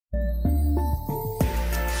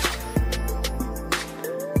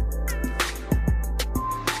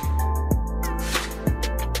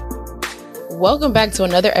Welcome back to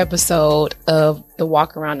another episode of the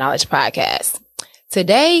Walk Around Knowledge Podcast.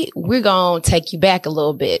 Today, we're going to take you back a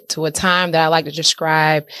little bit to a time that I like to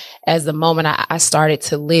describe as the moment I started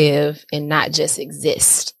to live and not just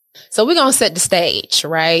exist. So we're going to set the stage,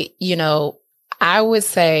 right? You know, I would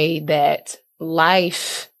say that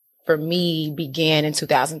life for me began in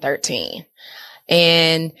 2013.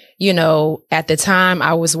 And, you know, at the time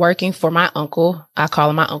I was working for my uncle. I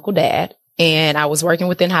call him my Uncle Dad. And I was working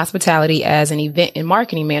within hospitality as an event and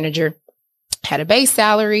marketing manager, had a base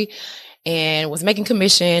salary and was making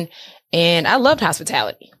commission. And I loved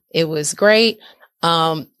hospitality. It was great.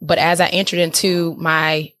 But as I entered into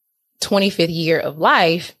my 25th year of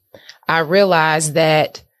life, I realized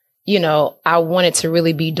that, you know, I wanted to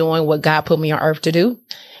really be doing what God put me on earth to do.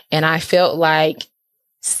 And I felt like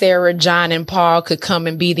Sarah, John, and Paul could come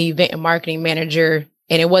and be the event and marketing manager.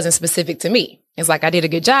 And it wasn't specific to me. It's like I did a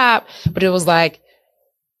good job, but it was like,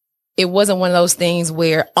 it wasn't one of those things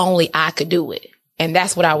where only I could do it. And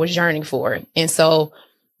that's what I was yearning for. And so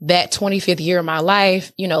that 25th year of my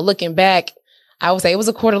life, you know, looking back, I would say it was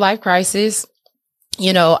a quarter life crisis.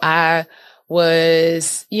 You know, I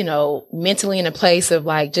was, you know, mentally in a place of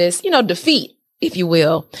like just, you know, defeat, if you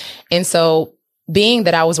will. And so being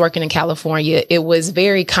that I was working in California, it was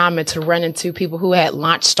very common to run into people who had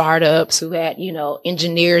launched startups, who had, you know,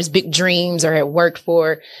 engineers, big dreams, or had worked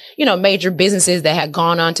for, you know, major businesses that had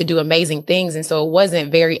gone on to do amazing things. And so it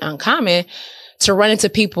wasn't very uncommon to run into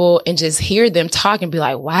people and just hear them talk and be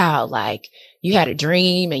like, wow, like you had a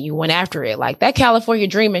dream and you went after it. Like that California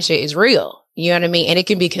dream and shit is real. You know what I mean? And it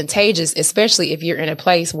can be contagious, especially if you're in a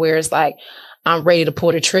place where it's like, I'm ready to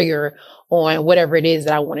pull the trigger on whatever it is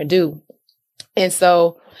that I want to do. And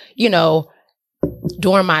so, you know,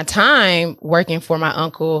 during my time working for my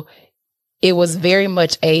uncle, it was very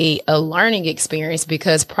much a learning experience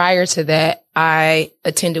because prior to that, I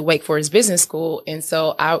attended Wake Forest Business School. And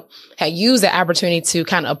so I had used the opportunity to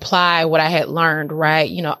kind of apply what I had learned, right?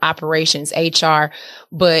 You know, operations, HR,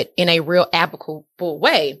 but in a real applicable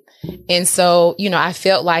way. And so, you know, I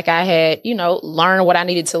felt like I had, you know, learned what I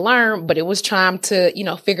needed to learn, but it was time to, you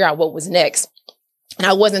know, figure out what was next. And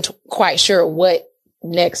I wasn't quite sure what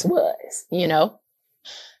next was, you know?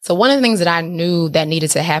 So one of the things that I knew that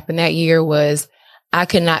needed to happen that year was I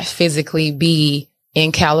could not physically be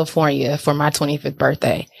in California for my 25th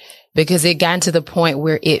birthday because it got to the point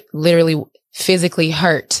where it literally physically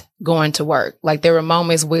hurt going to work. Like there were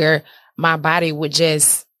moments where my body would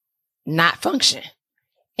just not function.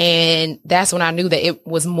 And that's when I knew that it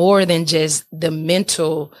was more than just the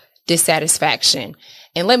mental dissatisfaction.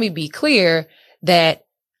 And let me be clear that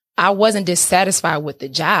I wasn't dissatisfied with the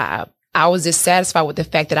job. I was dissatisfied with the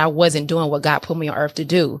fact that I wasn't doing what God put me on earth to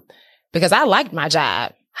do because I liked my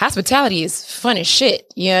job. Hospitality is fun as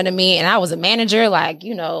shit. You know what I mean? And I was a manager, like,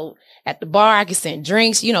 you know, at the bar, I could send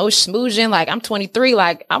drinks, you know, schmoozing. Like I'm 23,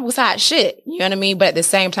 like I was hot shit. You know what I mean? But at the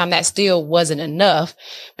same time, that still wasn't enough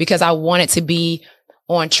because I wanted to be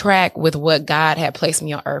on track with what God had placed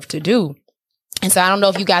me on earth to do. And so I don't know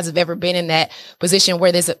if you guys have ever been in that position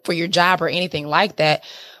where there's for your job or anything like that.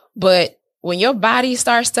 But when your body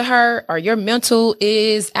starts to hurt or your mental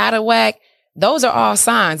is out of whack, those are all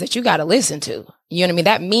signs that you got to listen to. You know what I mean?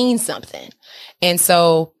 That means something. And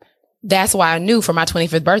so that's why I knew for my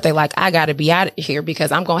 25th birthday, like I got to be out of here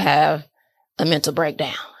because I'm going to have a mental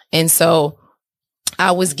breakdown. And so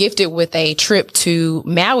I was gifted with a trip to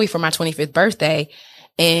Maui for my 25th birthday.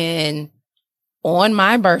 And on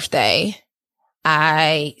my birthday,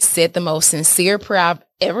 I said the most sincere prayer I've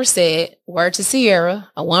ever said, word to Sierra.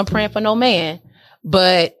 I wasn't praying for no man,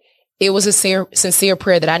 but it was a sincere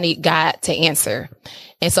prayer that I need God to answer.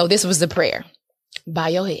 And so this was the prayer. Bow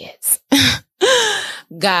your heads.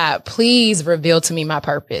 God, please reveal to me my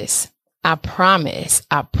purpose. I promise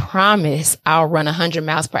I'll run 100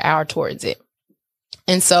 miles per hour towards it.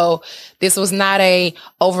 And so this was not a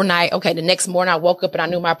overnight, okay, the next morning I woke up and I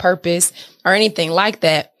knew my purpose or anything like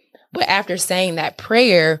that. But after saying that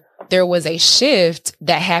prayer, there was a shift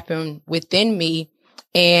that happened within me.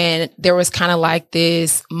 And there was kind of like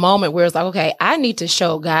this moment where it's like, okay, I need to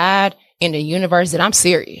show God in the universe that I'm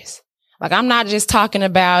serious. Like, I'm not just talking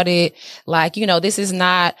about it. Like, you know, this is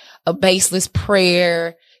not a baseless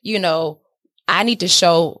prayer. You know, I need to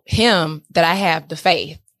show him that I have the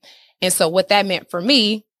faith. And so what that meant for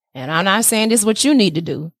me, and I'm not saying this is what you need to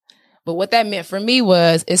do, but what that meant for me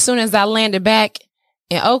was as soon as I landed back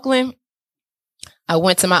in Oakland, I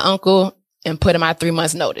went to my uncle and put in my 3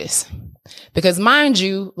 months notice. Because mind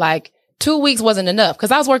you, like 2 weeks wasn't enough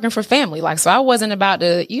because I was working for family. Like, so I wasn't about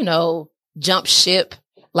to, you know, jump ship.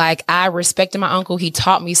 Like, I respected my uncle. He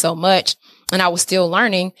taught me so much and I was still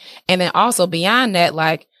learning. And then also beyond that,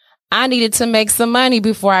 like, I needed to make some money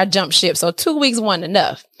before I jumped ship. So 2 weeks wasn't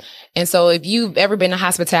enough. And so if you've ever been in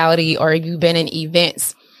hospitality or if you've been in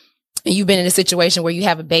events and you've been in a situation where you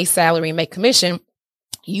have a base salary and make commission,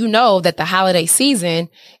 you know that the holiday season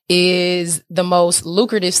is the most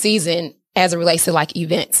lucrative season as it relates to like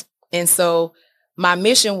events. And so my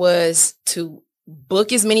mission was to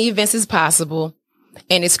book as many events as possible.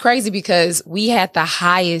 And it's crazy because we had the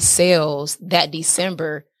highest sales that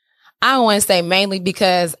December. I don't want to say mainly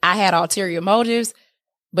because I had ulterior motives,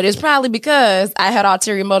 but it's probably because I had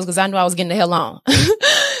ulterior motives because I knew I was getting the hell on.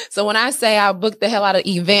 So when I say I booked the hell out of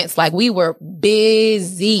events, like we were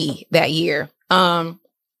busy that year. And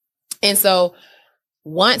so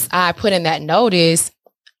once I put in that notice,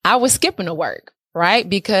 I was skipping to work, right?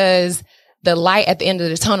 Because the light at the end of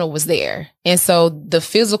the tunnel was there. And so the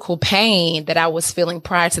physical pain that I was feeling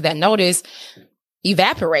prior to that notice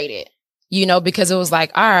evaporated, because it was like,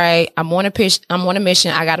 all right, I'm on a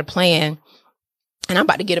mission. I got a plan and I'm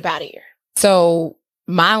about to get up out of here. So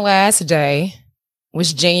my last day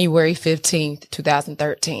was January 15th,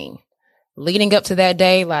 2013. Leading up to that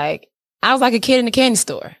day, like I was like a kid in a candy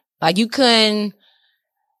store. Like you couldn't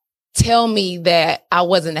tell me that I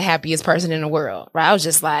wasn't the happiest person in the world, right? I was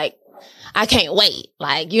just like, I can't wait.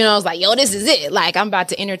 Like, I was like, yo, this is it. Like I'm about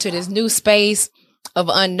to enter to this new space of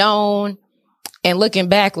unknown. And looking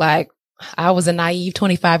back, like I was a naive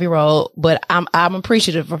 25-year-old, but I'm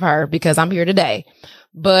appreciative of her because I'm here today.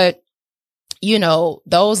 But,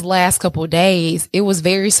 those last couple of days, it was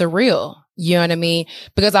very surreal. You know what I mean?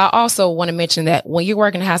 Because I also want to mention that when you're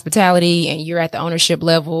working in hospitality and you're at the ownership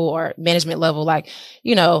level or management level, like,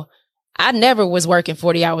 I never was working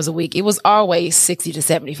 40 hours a week. It was always 60 to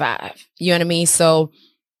 75. You know what I mean? So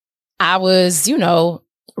I was,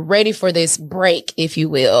 ready for this break, if you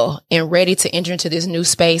will, and ready to enter into this new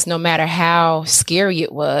space, no matter how scary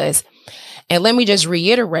it was. And let me just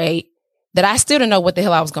reiterate that I still didn't know what the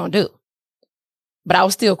hell I was going to do, but I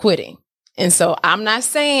was still quitting. And so I'm not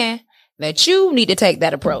saying that you need to take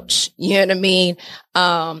that approach. You know what I mean?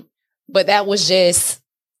 But that was just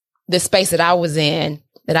the space that I was in,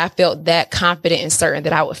 that I felt that confident and certain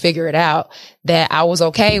that I would figure it out, that I was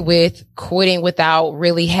okay with quitting without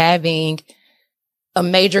really having a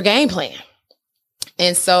major game plan.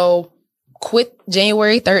 And so quit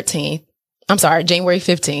January 15th.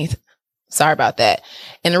 Sorry about that.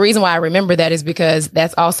 And the reason why I remember that is because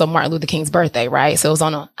that's also Martin Luther King's birthday, right? So it was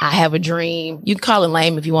on I Have a Dream. You can call it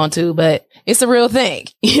lame if you want to, but it's a real thing.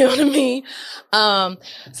 You know what I mean?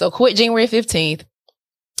 So quit January 15th.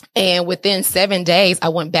 And within 7 days, I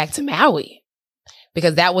went back to Maui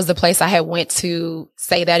because that was the place I had went to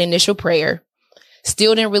say that initial prayer.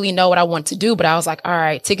 Still didn't really know what I wanted to do, but I was like, all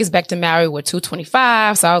right, tickets back to Maui were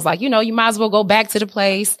 $225. So I was like, you might as well go back to the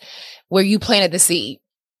place where you planted the seed.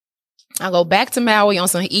 I go back to Maui on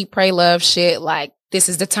some eat, pray, love shit. Like, this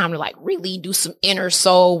is the time to like really do some inner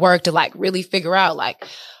soul work to like really figure out like,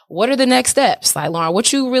 what are the next steps? Like, Lauren,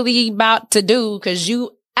 what you really about to do? Cause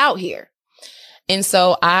you out here. And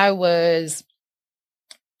so I was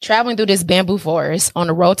traveling through this bamboo forest on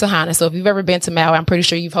the road to Hana. So if you've ever been to Maui, I'm pretty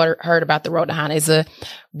sure you've heard about the road to Hana. It's a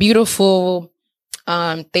beautiful,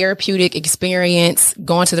 therapeutic experience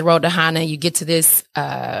going to the road to Hana. You get to this,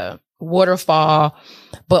 waterfall.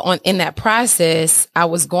 But in that process, I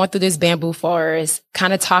was going through this bamboo forest,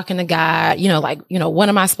 kind of talking to God, what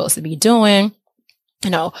am I supposed to be doing?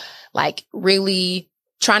 Like really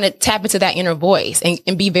trying to tap into that inner voice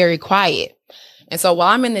and be very quiet. And so while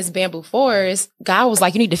I'm in this bamboo forest, God was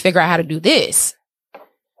like, you need to figure out how to do this.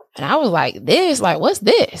 And I was like, this, like, what's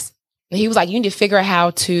this? And he was like, you need to figure out how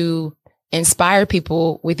to inspire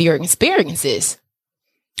people with your experiences.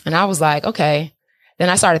 And I was like, okay. Then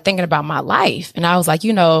I started thinking about my life. And I was like,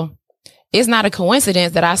 it's not a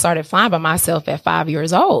coincidence that I started flying by myself at 5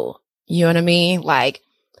 years old. You know what I mean? Like,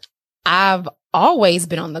 I've always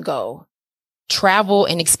been on the go. Travel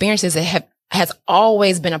and experiences has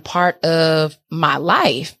always been a part of my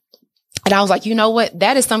life. And I was like, you know what?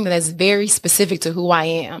 That is something that's very specific to who I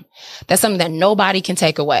am. That's something that nobody can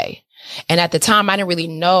take away. And at the time, I didn't really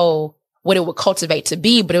know what it would cultivate to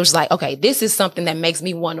be, but it was like, okay, this is something that makes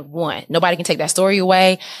me one of one. Nobody can take that story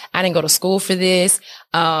away. I didn't go to school for this.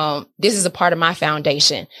 This is a part of my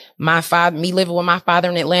foundation. Me living with my father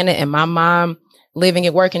in Atlanta and my mom living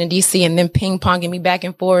and working in DC and then ping ponging me back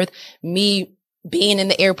and forth, me being in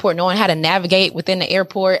the airport, knowing how to navigate within the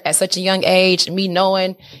airport at such a young age, me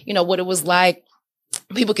knowing, what it was like.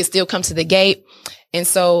 People could still come to the gate. And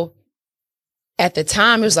so at the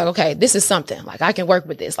time, it was like, okay, this is something. Like, I can work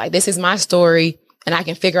with this. Like, this is my story, and I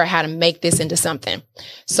can figure out how to make this into something.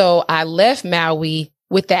 So I left Maui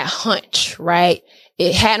with that hunch, right?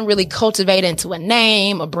 it hadn't really cultivated into a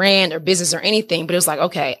name, a brand, or business or anything. But it was like,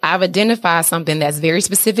 okay, I've identified something that's very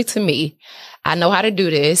specific to me. I know how to do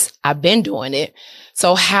this. I've been doing it.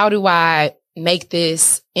 So how do I make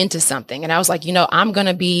this into something? And I was like, I'm going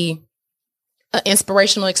to be an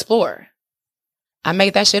inspirational explorer. I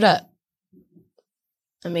made that shit up.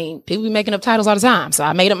 I mean, people be making up titles all the time. So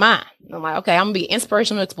I made up mine. I'm like, okay, I'm going to be an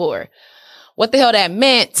inspirational explorer. What the hell that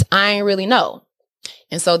meant, I ain't really know.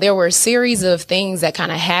 And so there were a series of things that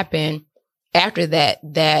kind of happened after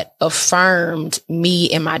that affirmed me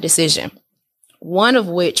in my decision. One of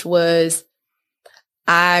which was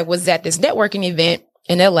I was at this networking event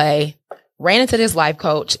in LA, ran into this life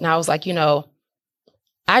coach, and I was like,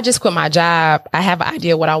 I just quit my job. I have an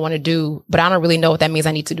idea what I want to do, but I don't really know what that means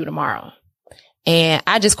I need to do tomorrow. And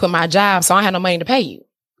I just quit my job, so I had no money to pay you.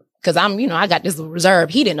 Because I got this little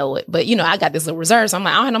reserve. He didn't know it, but, I got this little reserve. So I'm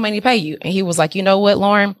like, I don't have no money to pay you. And he was like, you know what,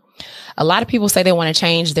 Lauren? A lot of people say they want to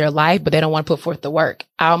change their life, but they don't want to put forth the work.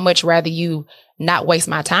 I'd much rather you not waste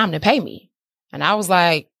my time to pay me. And I was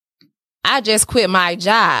like, I just quit my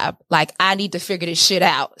job. Like, I need to figure this shit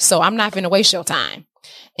out. So I'm not going to waste your time.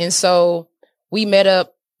 And so we met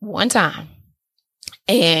up one time.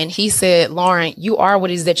 And he said, Lauren, you are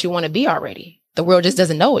what it is that you want to be already. The world just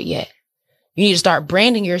doesn't know it yet. You need to start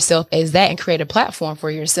branding yourself as that and create a platform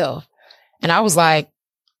for yourself. And I was like,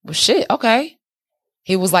 well, shit, okay.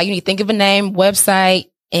 He was like, you need to think of a name,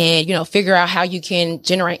 website, and, figure out how you can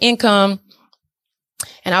generate income.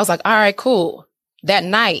 And I was like, all right, cool. That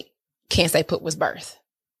night, Can't Stay Put was birthed.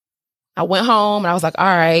 I went home and I was like, all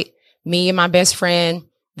right, me and my best friend,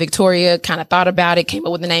 Victoria, kind of thought about it, came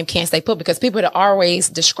up with the name Can't Stay Put because people had always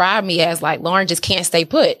described me as like, Lauren just can't stay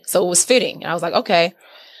put. So it was fitting. And I was like, okay.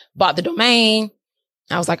 Bought the domain.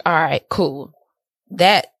 I was like, all right, cool.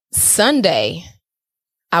 That Sunday,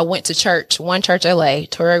 I went to church, One Church LA,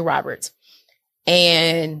 Torrey Roberts.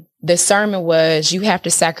 And the sermon was, you have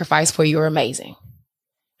to sacrifice for your amazing.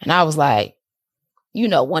 And I was like,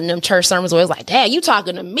 one of them church sermons where it's like, Dad, you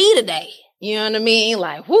talking to me today. You know what I mean?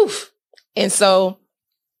 Like, woof. And so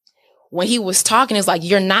when he was talking, it's like,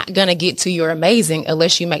 you're not going to get to your amazing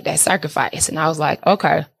unless you make that sacrifice. And I was like,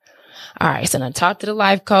 okay. All right. So I talked to the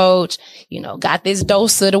life coach, got this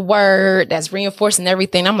dose of the word that's reinforcing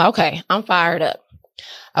everything. I'm like, okay, I'm fired up.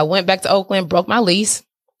 I went back to Oakland, broke my lease.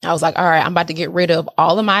 I was like, all right, I'm about to get rid of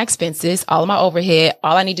all of my expenses, all of my overhead.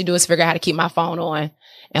 All I need to do is figure out how to keep my phone on.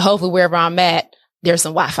 And hopefully wherever I'm at, there's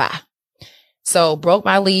some Wi-Fi. So broke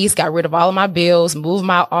my lease, got rid of all of my bills, moved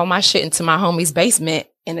all my shit into my homie's basement.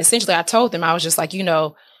 And essentially I told them, I was just like, I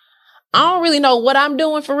don't really know what I'm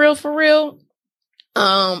doing for real.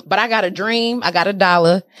 But I got a dream, I got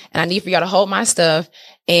 $1, and I need for y'all to hold my stuff.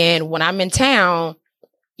 And when I'm in town,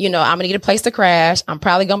 I'm gonna need a place to crash. I'm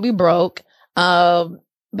probably gonna be broke.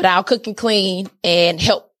 But I'll cook and clean and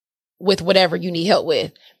help with whatever you need help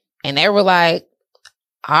with. And they were like,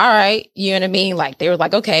 all right, you know what I mean? Like, they were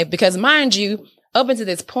like, okay, because mind you, up until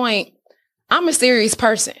this point, I'm a serious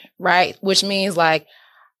person, right? Which means like,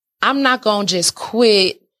 I'm not gonna just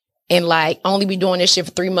quit and like only be doing this shit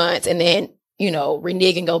for 3 months and then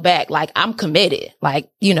renege and go back. Like, I'm committed,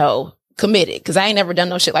 committed. Cause I ain't never done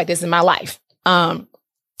no shit like this in my life.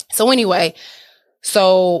 So anyway,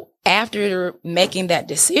 so after making that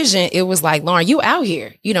decision, it was like, Lauren, you out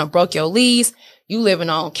here, broke your lease, you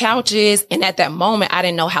living on couches. And at that moment, I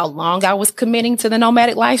didn't know how long I was committing to the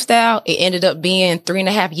nomadic lifestyle. It ended up being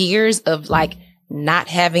 3.5 years of like not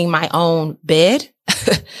having my own bed,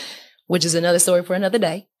 which is another story for another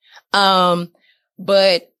day.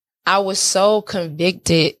 But I was so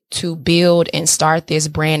convicted to build and start this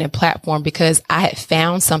brand and platform because I had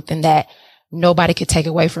found something that nobody could take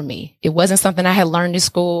away from me. It wasn't something I had learned in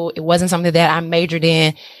school. It wasn't something that I majored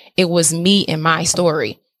in. It was me and my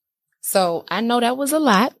story. So I know that was a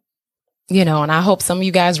lot, and I hope some of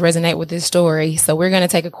you guys resonate with this story. So we're going to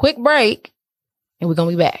take a quick break and we're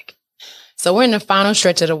going to be back. So we're in the final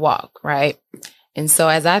stretch of the walk, right? And so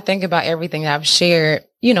as I think about everything that I've shared,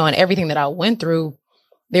 and everything that I went through,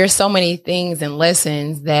 there's so many things and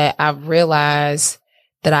lessons that I've realized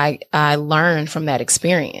that I learned from that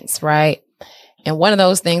experience, right? And one of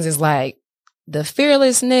those things is like the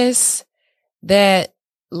fearlessness that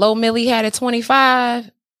Lo Millie had at 25,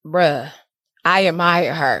 bruh, I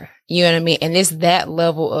admire her. You know what I mean? And it's that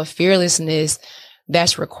level of fearlessness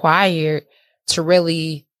that's required to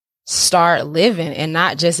really start living and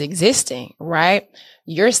not just existing, right?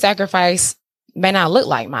 Your sacrifice may not look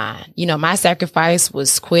like mine. My sacrifice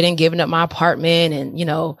was quitting, giving up my apartment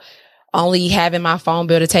and, only having my phone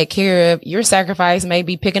bill to take care of. Your sacrifice may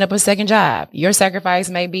be picking up a second job. Your sacrifice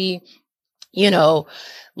may be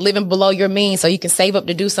living below your means so you can save up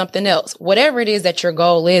to do something else. Whatever it is that your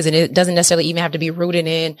goal is, and it doesn't necessarily even have to be rooted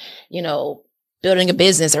in, building a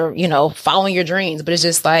business or, following your dreams. But it's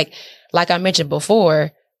just like I mentioned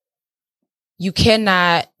before, you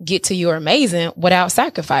cannot get to your amazing without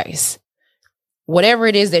sacrifice. Whatever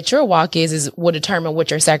it is that your walk is will determine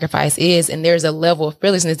what your sacrifice is. And there's a level of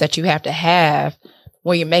fearlessness that you have to have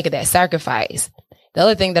when you're making that sacrifice. The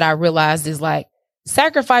other thing that I realized is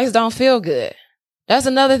sacrifice don't feel good. That's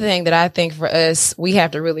another thing that I think for us, we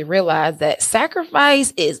have to really realize that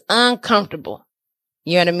sacrifice is uncomfortable.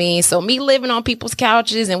 You know what I mean? So me living on people's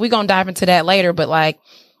couches, and we're going to dive into that later, but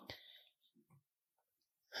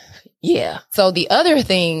yeah. So the other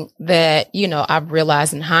thing that, I've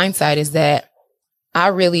realized in hindsight is that I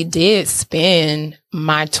really did spend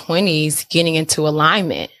my 20s getting into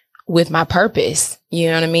alignment with my purpose. You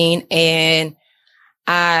know what I mean? And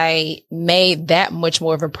I made that much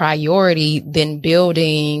more of a priority than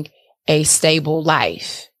building a stable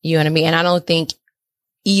life. You know what I mean? And I don't think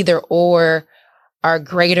either or are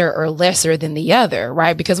greater or lesser than the other,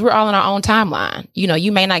 right? Because we're all in our own timeline.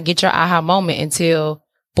 You may not get your aha moment until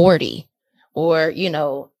 40 or,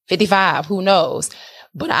 55, who knows?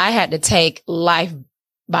 But I had to take life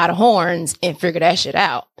by the horns and figure that shit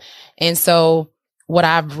out. And so what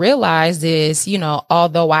I've realized is,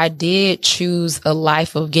 although I did choose a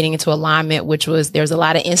life of getting into alignment, which was, there's a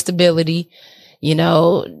lot of instability,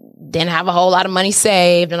 didn't have a whole lot of money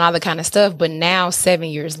saved and all that kind of stuff. But now 7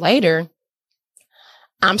 years later,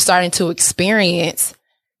 I'm starting to experience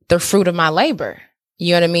the fruit of my labor.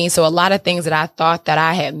 You know what I mean? So a lot of things that I thought that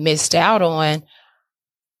I had missed out on,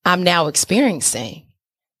 I'm now experiencing.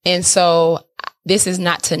 And so this is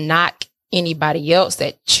not to knock anybody else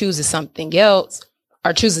that chooses something else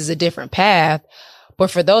or chooses a different path. But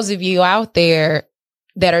for those of you out there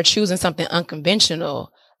that are choosing something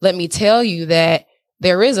unconventional, let me tell you that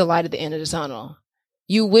there is a light at the end of the tunnel.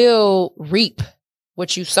 You will reap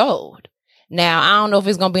what you sowed. Now, I don't know if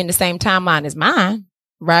it's going to be in the same timeline as mine,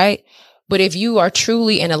 right? But if you are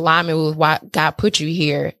truly in alignment with what God put you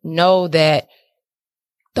here, know that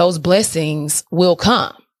those blessings will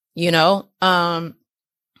come, And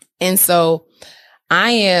so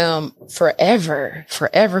I am forever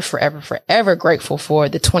grateful for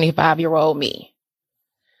the 25-year-old me.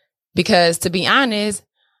 Because to be honest,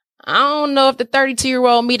 I don't know if the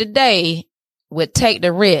 32-year-old me today would take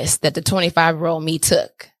the risk that the 25-year-old me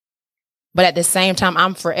took. But at the same time,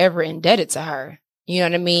 I'm forever indebted to her. You know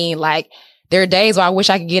what I mean? There are days where I wish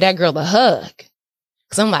I could give that girl a hug.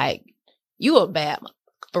 Cause I'm like, you a bad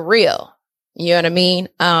for real. You know what I mean?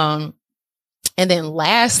 And then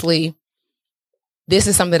lastly, this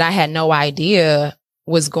is something that I had no idea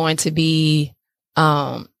was going to be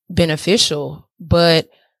beneficial. But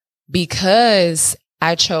because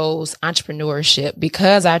I chose entrepreneurship,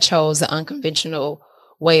 because I chose the unconventional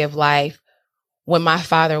way of life, when my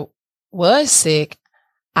father was sick,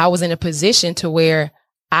 I was in a position to where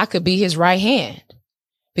I could be his right hand.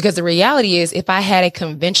 Because the reality is, if I had a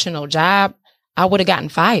conventional job, I would have gotten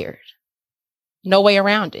fired. No way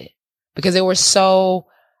around it. Because there was so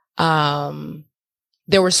much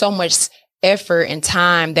effort and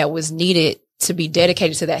time that was needed to be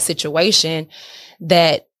dedicated to that situation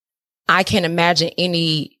that I can't imagine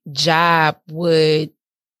any job would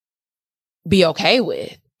be okay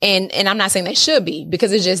with. And I'm not saying they should be,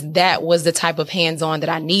 because it's just that was the type of hands-on that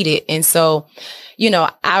I needed. And so,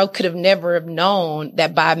 I could have never have known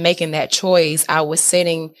that by making that choice, I was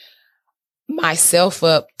setting myself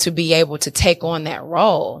up to be able to take on that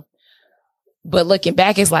role. But looking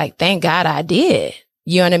back, it's thank God I did.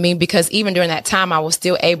 You know what I mean? Because even during that time, I was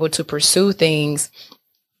still able to pursue things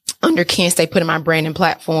under Kent State, putting my brand and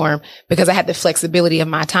platform, because I had the flexibility of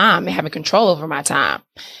my time and having control over my time.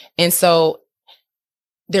 And so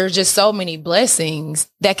there's just so many blessings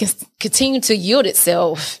that can continue to yield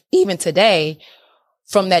itself even today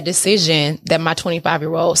from that decision that my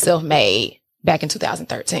 25-year-old self made back in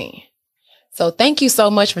 2013. So thank you so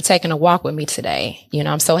much for taking a walk with me today.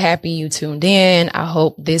 I'm so happy you tuned in. I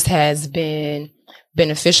hope this has been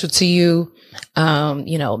beneficial to you.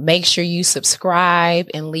 Make sure you subscribe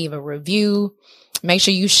and leave a review. Make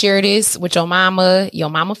sure you share this with your mama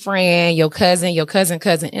friend, your cousin,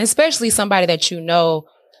 and especially somebody that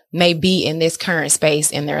may be in this current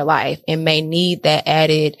space in their life and may need that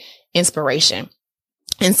added inspiration.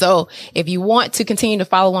 And so if you want to continue to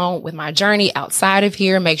follow along with my journey outside of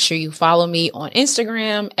here, make sure you follow me on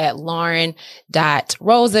Instagram at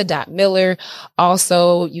lauren.rosa.miller.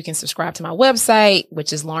 Also, you can subscribe to my website,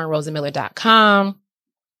 which is laurenrosamiller.com.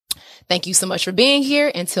 Thank you so much for being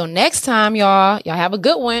here. Until next time, y'all have a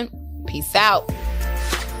good one. Peace out.